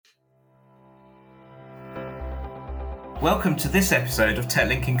Welcome to this episode of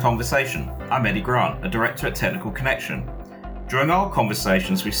Techlink in Conversation. I'm Eddie Grant, a director at Technical Connection. During our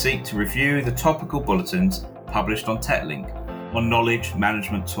conversations, we seek to review the topical bulletins published on Techlink, our knowledge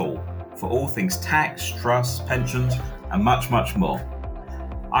management tool, for all things tax, trust, pensions, and much, much more.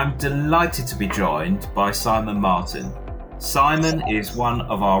 I'm delighted to be joined by Simon Martin. Simon is one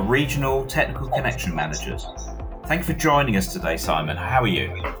of our regional Technical Connection managers. Thank you for joining us today, Simon. How are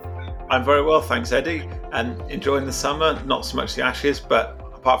you? I'm very well, thanks, Eddie, and enjoying the summer. Not so much the ashes, but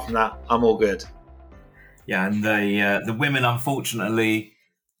apart from that, I'm all good. Yeah, and the women, unfortunately,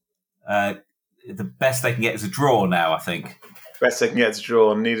 the best they can get is a draw now, I think. Best they can get is a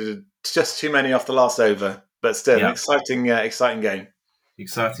draw. Needed just too many off the last over, but still an exciting game.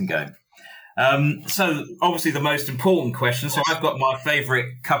 Exciting game. So, obviously, the most important question. So, I've got my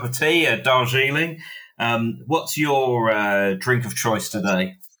favourite cup of tea, a Darjeeling. What's your drink of choice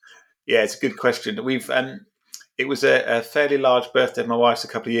today? Yeah, it's a good question. It was a fairly large birthday of my wife's a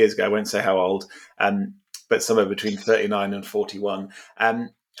couple of years ago. I won't say how old, but somewhere between 39 and 41. And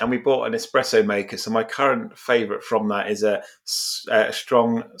we bought an espresso maker. So my current favourite from that is a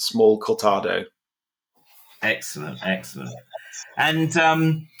strong, small cortado. Excellent. And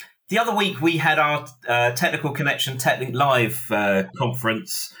the other week we had our Technical Connection Techlink Live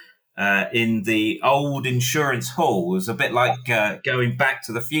conference in the old insurance hall. It was a bit like going back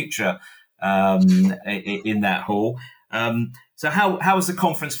to the future in that hall. So how was the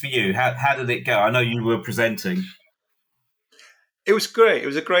conference for you? How did it go? I know you were presenting. It was great. It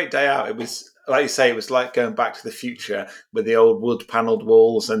was a great day out. It was, like you say, it was like going back to the future with the old wood panelled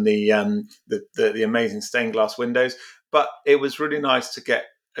walls and the amazing stained glass windows. But it was really nice to get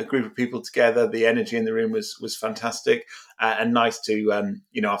a group of people together. The energy in the room was fantastic and nice to,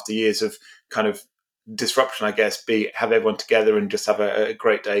 after years of kind of disruption, I guess, have everyone together and just have a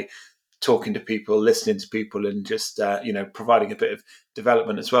great day talking to people, listening to people, and just providing a bit of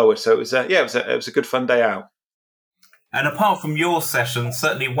development as well. So it was a good fun day out. And apart from your session,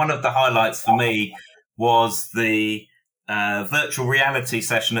 certainly one of the highlights for me was the virtual reality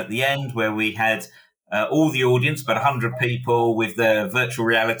session at the end, where we had all the audience, about 100 people with their virtual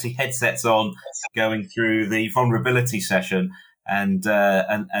reality headsets on, going through the vulnerability session, and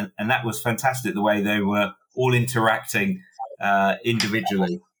that was fantastic. The way they were all interacting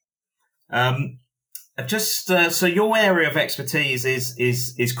individually. So your area of expertise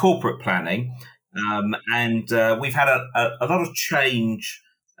is corporate planning, and we've had a lot of change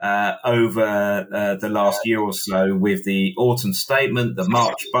over the last year or so with the autumn statement, the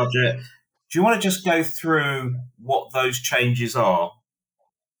March budget. Do you want to just go through what those changes are?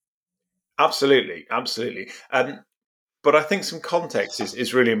 Absolutely. But I think some context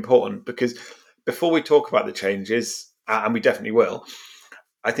is really important, because before we talk about the changes, and we definitely will,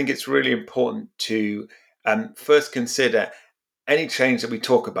 I think it's really important to first consider any change that we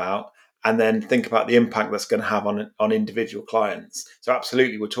talk about and then think about the impact that's going to have on individual clients. So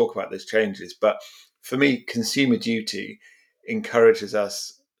absolutely, we'll talk about those changes. But for me, consumer duty encourages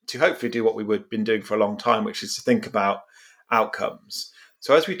us to hopefully do what we've been doing for a long time, which is to think about outcomes.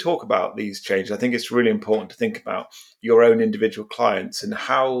 So as we talk about these changes, I think it's really important to think about your own individual clients and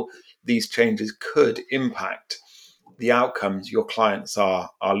how these changes could impact the outcomes your clients are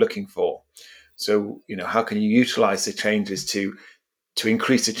looking for. So, how can you utilize the changes to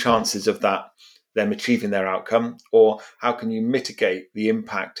increase the chances of them achieving their outcome, or how can you mitigate the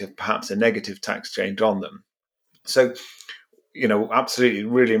impact of perhaps a negative tax change on them? So, absolutely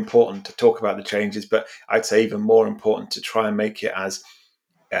really important to talk about the changes, but I'd say even more important to try and make it as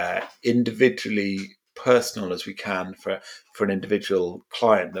individually personal as we can for an individual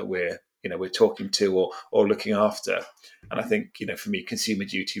client that we're talking to or looking after. And I think, for me, consumer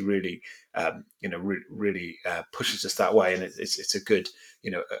duty really, really pushes us that way. And it's a good,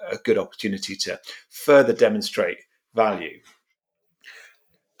 a good opportunity to further demonstrate value.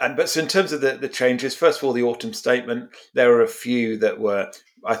 But so in terms of the changes, first of all, the autumn statement, there are a few that were,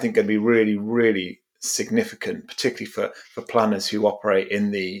 I think, going to be really, really significant, particularly for planners who operate in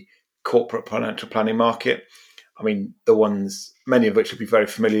the corporate financial planning market. I mean, the ones, many of which you'll be very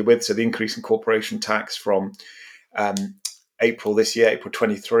familiar with. So the increase in corporation tax from April this year, April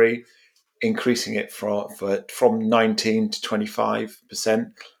 23, increasing it from 19 to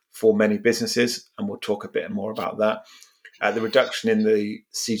 25% for many businesses. And we'll talk a bit more about that. The reduction in the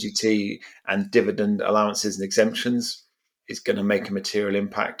CGT and dividend allowances and exemptions is going to make a material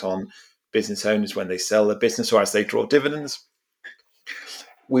impact on business owners when they sell their business or as they draw dividends.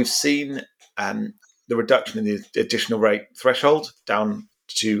 We've seen the reduction in the additional rate threshold down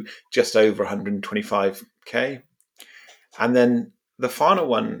to just over 125k. And then the final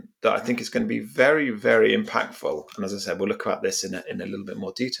one that I think is going to be very, very impactful, and as I said, we'll look at this in a little bit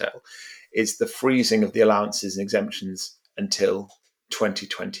more detail, is the freezing of the allowances and exemptions until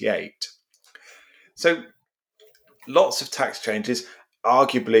 2028. So lots of tax changes.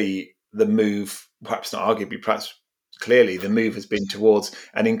 Arguably, the move, perhaps not arguably, perhaps clearly, the move has been towards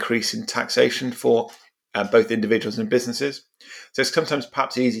an increase in taxation for both individuals and businesses. So it's sometimes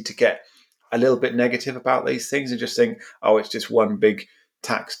perhaps easy to get a little bit negative about these things and just think, oh, it's just one big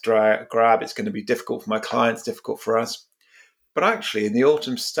tax grab. It's going to be difficult for my clients, difficult for us. But actually, in the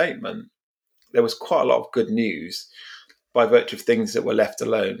autumn statement, there was quite a lot of good news by virtue of things that were left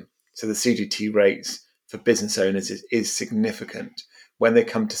alone. So the CGT rates for business owners is significant. When they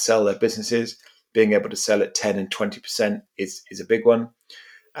come to sell their businesses, being able to sell at 10 and 20% is a big one.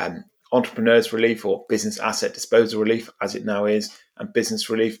 Entrepreneurs relief or business asset disposal relief, as it now is, and business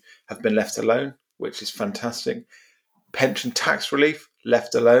relief have been left alone, which is fantastic. Pension tax relief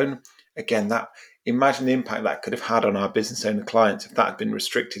left alone. Again, that imagine the impact that could have had on our business owner clients if that had been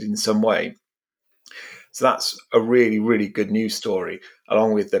restricted in some way. So that's a really, really good news story,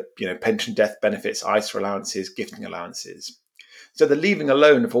 along with the pension death benefits, ISA allowances, gifting allowances. So the leaving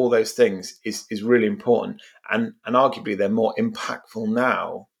alone of all those things is really important, and arguably they're more impactful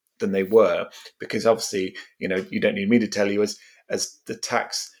now than they were, because obviously, you don't need me to tell you, as the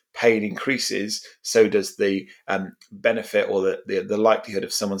tax paid increases, so does the benefit or the likelihood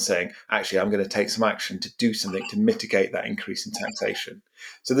of someone saying, actually, I'm going to take some action to do something to mitigate that increase in taxation.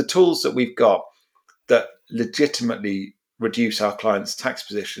 So the tools that we've got that legitimately reduce our clients' tax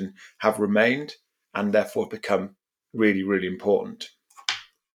position have remained and therefore become really, really important.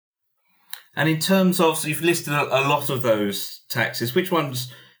 And in terms of, so you've listed a lot of those taxes, which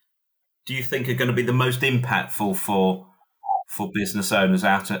ones do you think are going to be the most impactful for business owners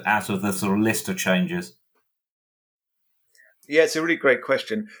out of the sort of list of changes? Yeah, it's a really great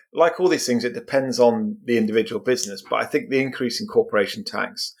question. Like all these things, it depends on the individual business, but I think the increase in corporation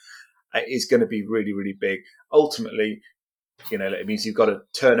tax is going to be really, really big. Ultimately, it means you've got to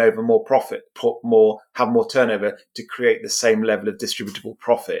turn over more profit, have more turnover to create the same level of distributable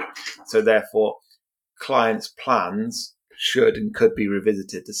profit. So therefore, clients' plans should and could be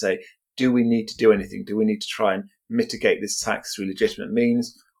revisited to say, do we need to do anything? Do we need to try and mitigate this tax through legitimate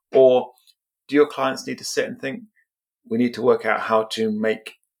means? Or do your clients need to sit and think, we need to work out how to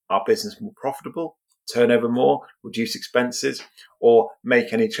make our business more profitable, turn over more, reduce expenses, or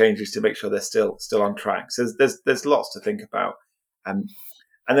make any changes to make sure they're still on track. So there's lots to think about. And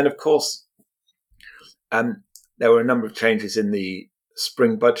then, of course, there were a number of changes in the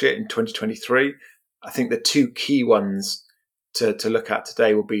spring budget in 2023. I think the two key ones to look at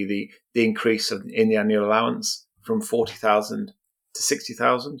today will be the increase in the annual allowance from 40,000 to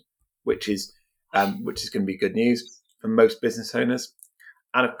 60,000, which is going to be good news for most business owners.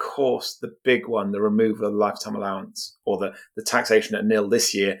 And of course, the big one, the removal of the lifetime allowance, or the taxation at nil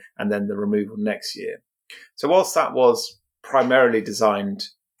this year, and then the removal next year. So whilst that was primarily designed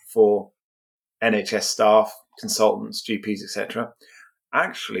for NHS staff, consultants, GPs, etc.,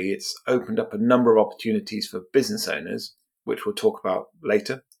 actually it's opened up a number of opportunities for business owners, which we'll talk about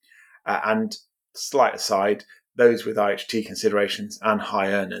later. And slight aside, those with IHT considerations and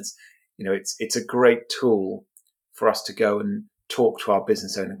high earners, it's a great tool for us to go and talk to our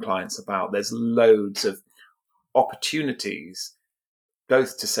business owner clients about. There's loads of opportunities,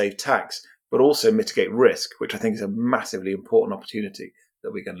 both to save tax, but also mitigate risk, which I think is a massively important opportunity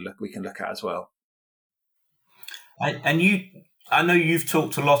that we can look at as well. I know you've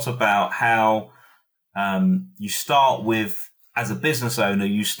talked a lot about how you start with, as a business owner,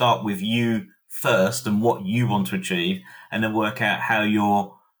 you start with you first and what you want to achieve, and then work out how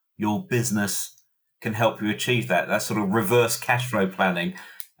your business can help you achieve that. That sort of reverse cash flow planning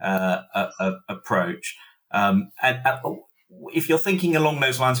approach. And if you're thinking along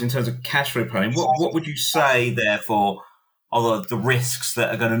those lines in terms of cash flow planning, what would you say, therefore, are the risks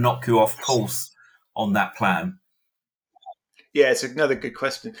that are going to knock you off course on that plan? Yeah, it's another good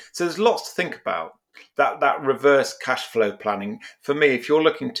question. So there's lots to think about. That reverse cash flow planning, for me, if you're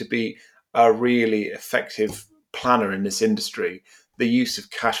looking to be a really effective planner in this industry, the use of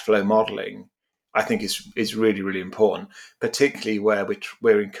cash flow modeling, I think, is really, really important, particularly where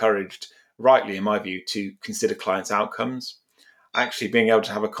we're encouraged, rightly in my view, to consider clients' outcomes. Actually being able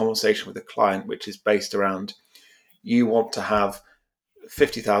to have a conversation with a client which is based around, you want to have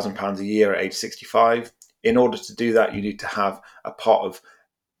 £50,000 a year at age 65. In order to do that, you need to have a pot of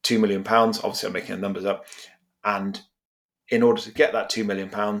 £2 million. Obviously, I'm making the numbers up. And in order to get that £2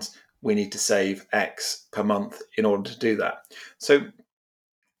 million, we need to save X per month in order to do that. So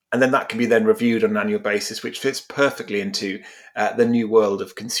And then that can be then reviewed on an annual basis, which fits perfectly into the new world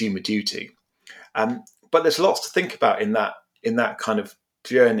of consumer duty. But there's lots to think about in that kind of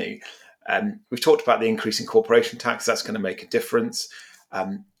journey. We've talked about the increase in corporation tax. That's going to make a difference.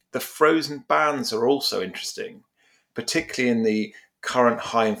 The frozen bans are also interesting, particularly in the current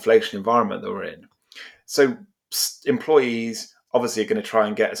high inflation environment that we're in. So employees obviously are going to try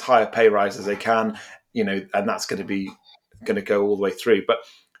and get as high a pay rise as they can, and that's going to go all the way through. But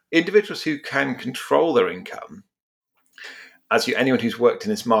individuals who can control their income, anyone who's worked in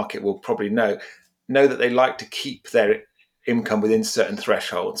this market will probably know that they like to keep their income within certain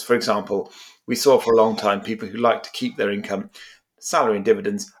thresholds. For example, we saw for a long time people who like to keep their income, salary and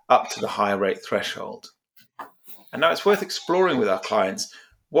dividends, up to the higher rate threshold. And now it's worth exploring with our clients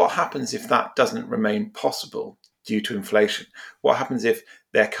what happens if that doesn't remain possible due to inflation. What happens if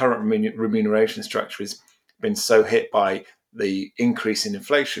their current remuneration structure has been so hit by the increase in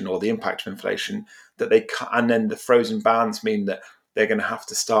inflation or the impact of inflation that and then the frozen bans mean that they're going to have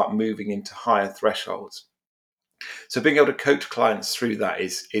to start moving into higher thresholds. So being able to coach clients through that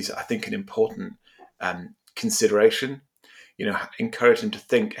is I think, an important consideration. Encourage them to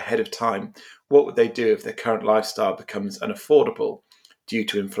think ahead of time. What would they do if their current lifestyle becomes unaffordable due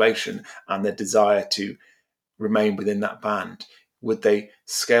to inflation and their desire to remain within that band? Would they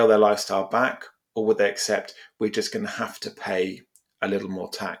scale their lifestyle back, or would they accept we're just going to have to pay a little more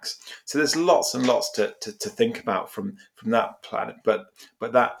tax? So there's lots and lots to think about from that planet. But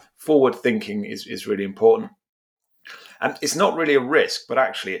that forward thinking is really important. And it's not really a risk, but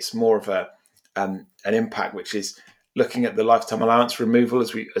actually it's more of an impact, which is looking at the lifetime allowance removal,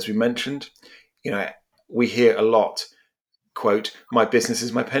 as we mentioned. We hear a lot, quote, "My business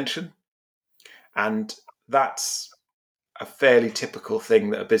is my pension." And that's a fairly typical thing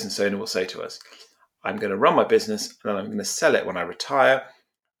that a business owner will say to us. I'm going to run my business and then I'm going to sell it when I retire,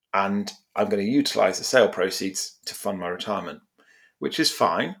 and I'm going to utilize the sale proceeds to fund my retirement, which is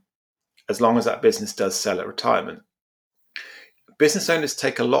fine as long as that business does sell at retirement. Business owners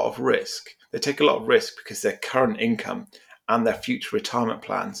take a lot of risk. They take a lot of risk because their current income and their future retirement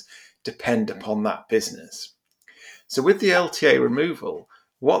plans depend upon that business. So with the LTA removal,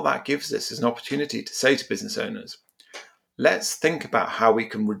 what that gives us is an opportunity to say to business owners, let's think about how we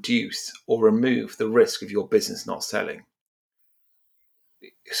can reduce or remove the risk of your business not selling.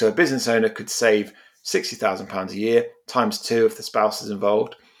 So a business owner could save £60,000 a year, times 2 if the spouse is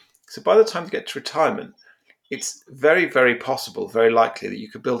involved. So by the time you get to retirement, it's very, very possible, very likely that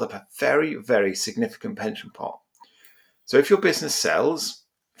you could build up a very, very significant pension pot. So if your business sells,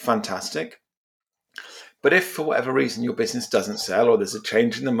 fantastic. But if for whatever reason your business doesn't sell, or there's a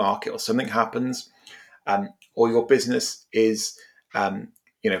change in the market, or something happens, or your business is,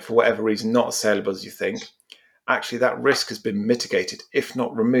 for whatever reason, not as saleable as you think, actually that risk has been mitigated, if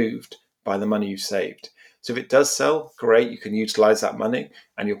not removed, by the money you've saved. So if it does sell, great, you can utilize that money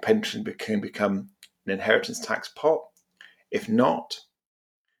and your pension can become an inheritance tax pot. If not,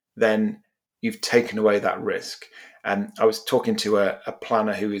 then you've taken away that risk. I was talking to a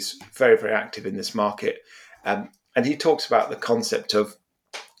planner who is very, very active in this market, and he talks about the concept of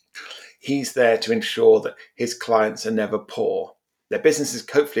he's there to ensure that his clients are never poor. Their business is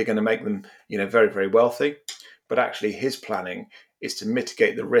hopefully going to make them, very, very wealthy, but actually his planning is to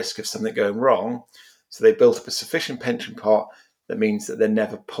mitigate the risk of something going wrong. So they built up a sufficient pension pot that means that they're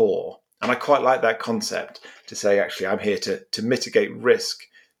never poor. And I quite like that concept, to say, actually, I'm here to mitigate risk,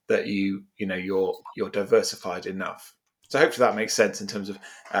 that you're diversified enough. So hopefully that makes sense in terms of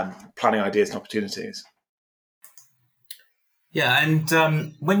planning ideas and opportunities. Yeah,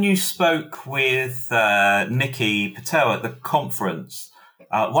 and when you spoke with Nikki Patel at the conference,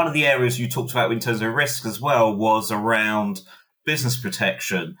 one of the areas you talked about in terms of risk as well was around business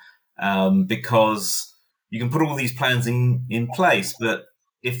protection, because you can put all these plans in place, but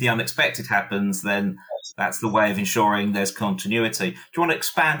if the unexpected happens, then that's the way of ensuring there's continuity. Do you want to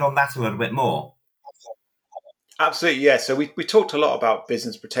expand on that a little bit more? Absolutely, yeah. So we talked a lot about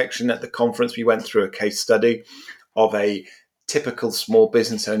business protection at the conference. We went through a case study of a typical small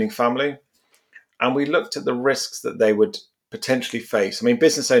business owning family, and we looked at the risks that they would potentially face. I mean,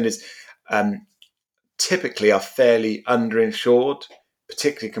 business owners typically are fairly underinsured,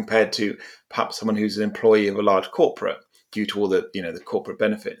 particularly compared to perhaps someone who's an employee of a large corporate, due to all the the corporate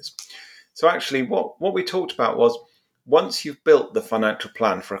benefits. So actually, what we talked about was, once you've built the financial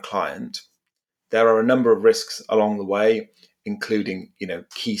plan for a client, there are a number of risks along the way, including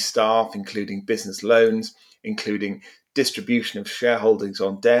key staff, including business loans, including distribution of shareholdings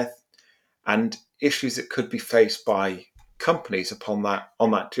on death, and issues that could be faced by companies on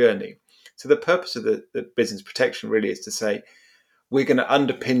that journey. So the purpose of the business protection really is to say, we're going to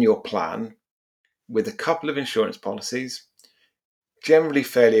underpin your plan with a couple of insurance policies, generally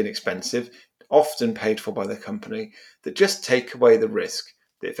fairly inexpensive, often paid for by the company, that just take away the risk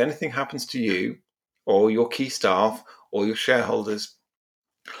that if anything happens to you or your key staff or your shareholders,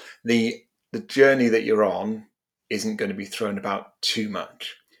 the journey that you're on isn't going to be thrown about too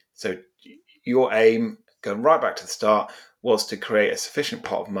much. So your aim, going right back to the start, was to create a sufficient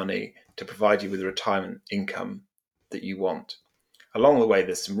pot of money to provide you with the retirement income that you want. Along the way,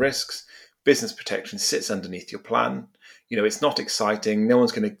 there's some risks. Business protection sits underneath your plan. It's not exciting. No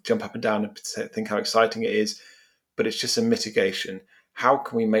one's going to jump up and down and think how exciting it is, but it's just a mitigation. How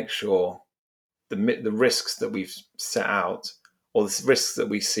can we make sure the risks that we've set out or the risks that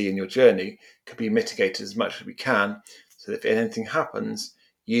we see in your journey can be mitigated as much as we can, so that if anything happens,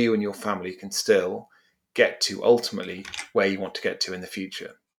 you and your family can still get to ultimately where you want to get to in the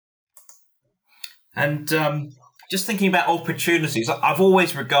future. And just thinking about opportunities, I've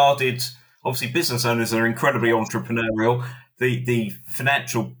always regarded, obviously, business owners are incredibly entrepreneurial. The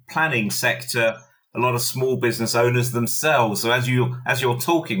financial planning sector, a lot of small business owners themselves. So as you're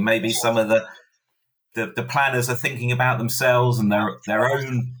talking, maybe some of the planners are thinking about themselves and their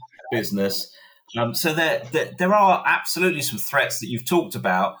own business. So there are absolutely some threats that you've talked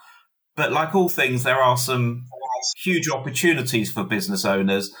about, but like all things, there are some huge opportunities for business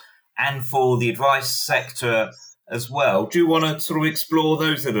owners and for the advice sector as well. Do you want to sort of explore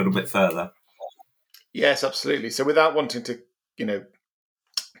those a little bit further? Yes, absolutely. So without wanting to,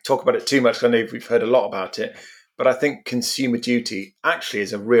 talk about it too much, I know we've heard a lot about it, but I think consumer duty actually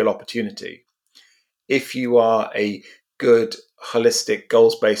is a real opportunity. If you are a good, holistic,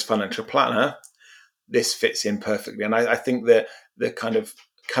 goals-based financial planner, this fits in perfectly. And I think that the kind of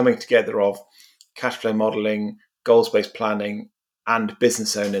coming together of cash flow modeling, goals-based planning, and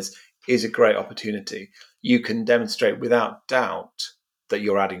business owners is a great opportunity. You can demonstrate without doubt that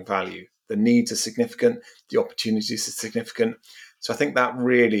you're adding value. The needs are significant, the opportunities are significant. So I think that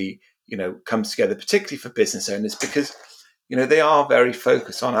really, comes together, particularly for business owners, because, they are very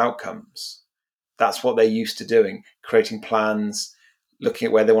focused on outcomes. That's what they're used to doing, creating plans, looking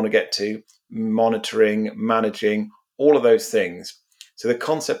at where they want to get to, monitoring, managing, all of those things. So the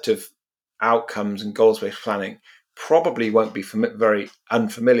concept of outcomes and goals-based planning probably won't be very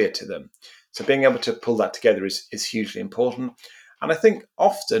unfamiliar to them. So being able to pull that together is hugely important. And I think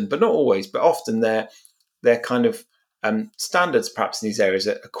often, but not always, but often their kind of standards perhaps in these areas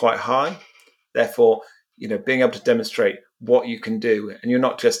are quite high. Therefore, being able to demonstrate what you can do, and you're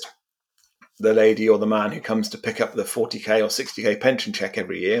not just the lady or the man who comes to pick up the 40k or 60k pension check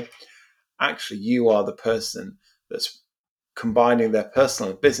every year. Actually, you are the person that's combining their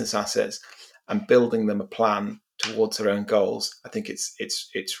personal and business assets and building them a plan towards their own goals. I think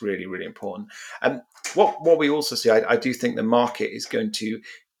it's really, really important. And what we also see, I do think the market is going to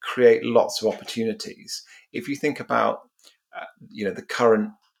create lots of opportunities. If you think about the current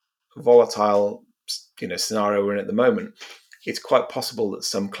volatile scenario we're in at the moment, it's quite possible that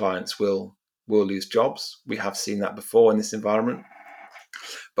some clients will lose jobs. We have seen that before in this environment.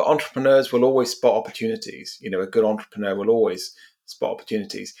 But entrepreneurs will always spot opportunities. A good entrepreneur will always spot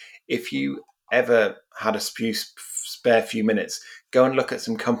opportunities. If you ever had a spare few minutes, go and look at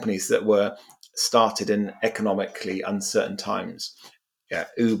some companies that were started in economically uncertain times.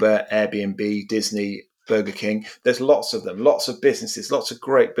 Uber, Airbnb, Disney, Burger King. There's lots of them, lots of businesses, lots of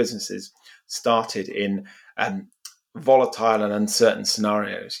great businesses started in volatile and uncertain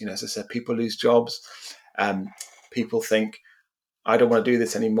scenarios. As I said, people lose jobs. People think, I don't want to do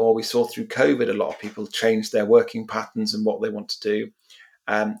this anymore. We saw through COVID, a lot of people changed their working patterns and what they want to do.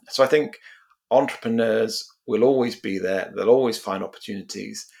 So I think entrepreneurs will always be there. They'll always find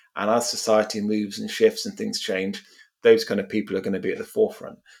opportunities. And as society moves and shifts and things change, those kind of people are going to be at the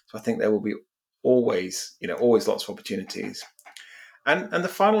forefront. So I think there will be always lots of opportunities. And the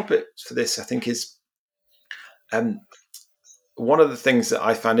final bit for this, I think, is one of the things that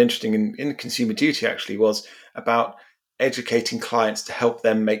I found interesting in consumer duty actually was about educating clients to help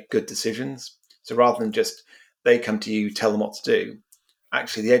them make good decisions. So rather than just they come to you, tell them what to do,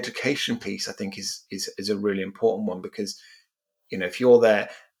 actually the education piece I think is a really important one, because if you're there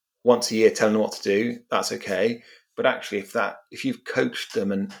once a year telling them what to do, that's okay. But actually if you've coached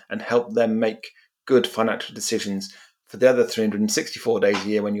them and helped them make good financial decisions for the other 364 days a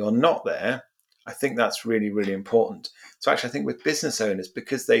year when you're not there, I think that's really, really important. So actually I think with business owners,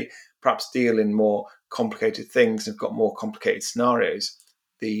 because they perhaps deal in more complicated things and have got more complicated scenarios,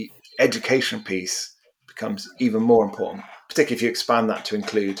 the education piece becomes even more important, particularly if you expand that to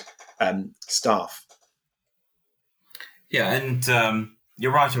include staff. Yeah, and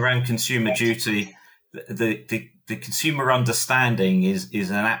you're right around consumer duty. the consumer understanding is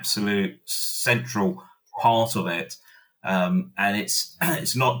an absolute central part of it. And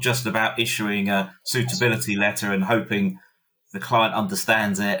it's not just about issuing a suitability letter and hoping the client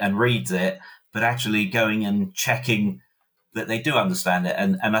understands it and reads it, but actually going and checking that they do understand it.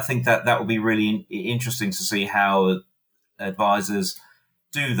 And I think that will be really interesting to see how advisors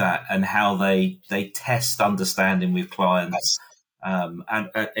do that and how they test understanding with clients. And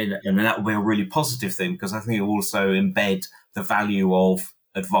that will be a really positive thing, because I think it will also embed the value of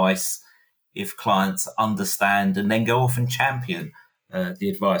advice if clients understand and then go off and champion the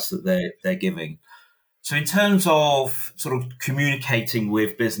advice that they're giving. So in terms of sort of communicating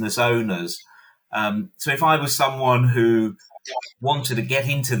with business owners, so if I was someone who wanted to get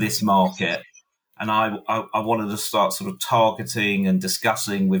into this market and I wanted to start sort of targeting and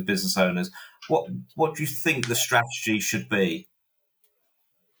discussing with business owners, what do you think the strategy should be?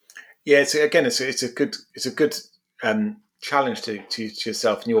 Yeah, it's a good challenge to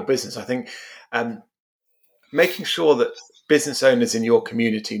yourself and your business. I think making sure that business owners in your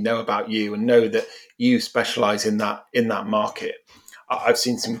community know about you and know that you specialize in that market. I've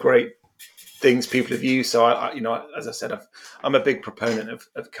seen some great things people have used. So as I said, I'm a big proponent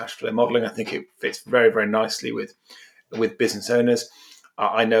of cash flow modeling. I think it fits very, very nicely with business owners.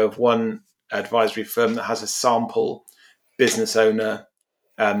 I know of one advisory firm that has a sample business owner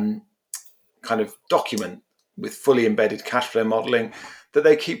kind of document with fully embedded cash flow modeling that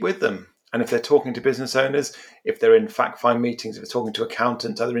they keep with them. And if they're talking to business owners, if they're in fact-find meetings, if they're talking to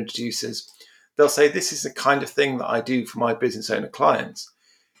accountants, other introducers, they'll say, this is the kind of thing that I do for my business owner clients.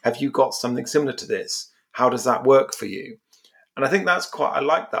 Have you got something similar to this? How does that work for you? And I think I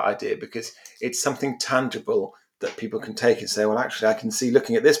like that idea, because it's something tangible that people can take and say, well, actually, I can see,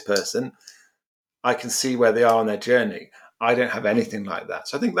 looking at this person, I can see where they are on their journey. I don't have anything like that.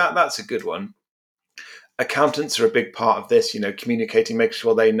 So I think that's a good one. Accountants are a big part of this, communicating, making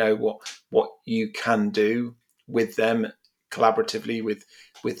sure they know what you can do with them collaboratively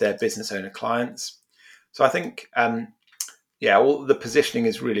with their business owner clients. So I think, all the positioning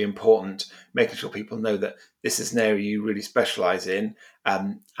is really important, making sure people know that this is an area you really specialize in,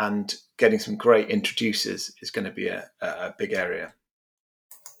 and getting some great introducers is going to be a big area.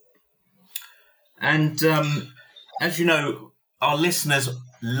 And as you know, our listeners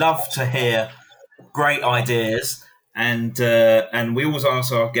love to hear great ideas, and we always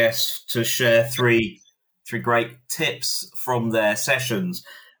ask our guests to share three great tips from their sessions.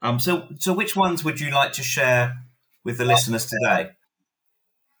 So which ones would you like to share with the listeners today?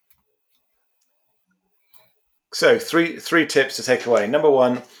 So three tips to take away. Number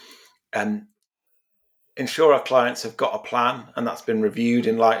one, ensure our clients have got a plan, and that's been reviewed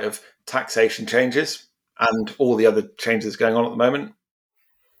in light of taxation changes and all the other changes going on at the moment.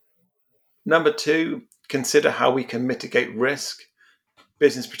 Number two, consider how we can mitigate risk.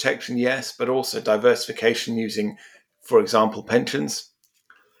 Business protection, yes, but also diversification using, for example, pensions.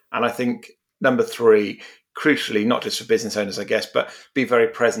 And I think number three, crucially, not just for business owners, I guess, but be very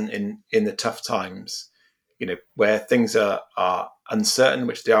present in the tough times, where things are uncertain,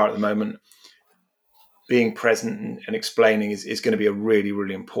 which they are at the moment. Being present and explaining is going to be a really,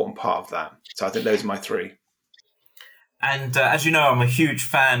 really important part of that. So I think those are my three. And as you know, I'm a huge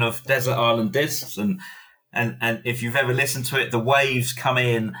fan of Desert Island Discs, and if you've ever listened to it, the waves come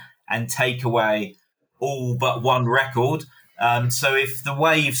in and take away all but one record. So if the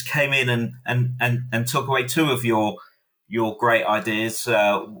waves came in and took away two of your great ideas,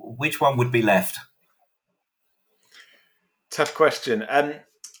 which one would be left? Tough question.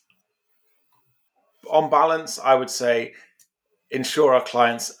 On balance, I would say ensure our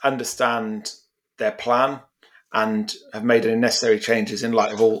clients understand their plan and have made any necessary changes in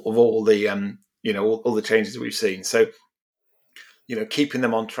light of all the all the changes that we've seen. So, keeping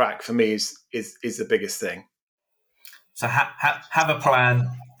them on track for me is the biggest thing. So have a plan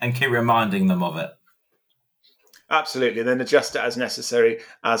and keep reminding them of it. Absolutely, and then adjust it as necessary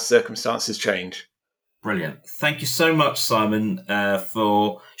as circumstances change. Brilliant. Thank you so much, Simon,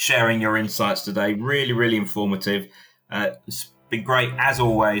 for sharing your insights today. Really, really informative. It's been great, as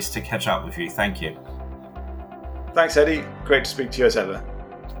always, to catch up with you. Thank you. Thanks, Eddie. Great to speak to you as ever.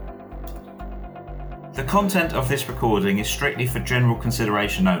 The content of this recording is strictly for general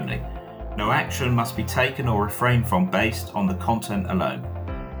consideration only. No action must be taken or refrained from based on the content alone.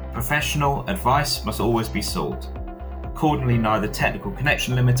 Professional advice must always be sought. Accordingly, neither Technical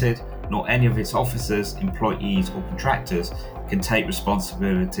Connection Ltd nor any of its officers, employees or contractors can take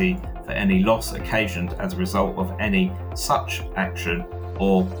responsibility for any loss occasioned as a result of any such action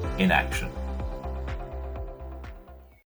or inaction.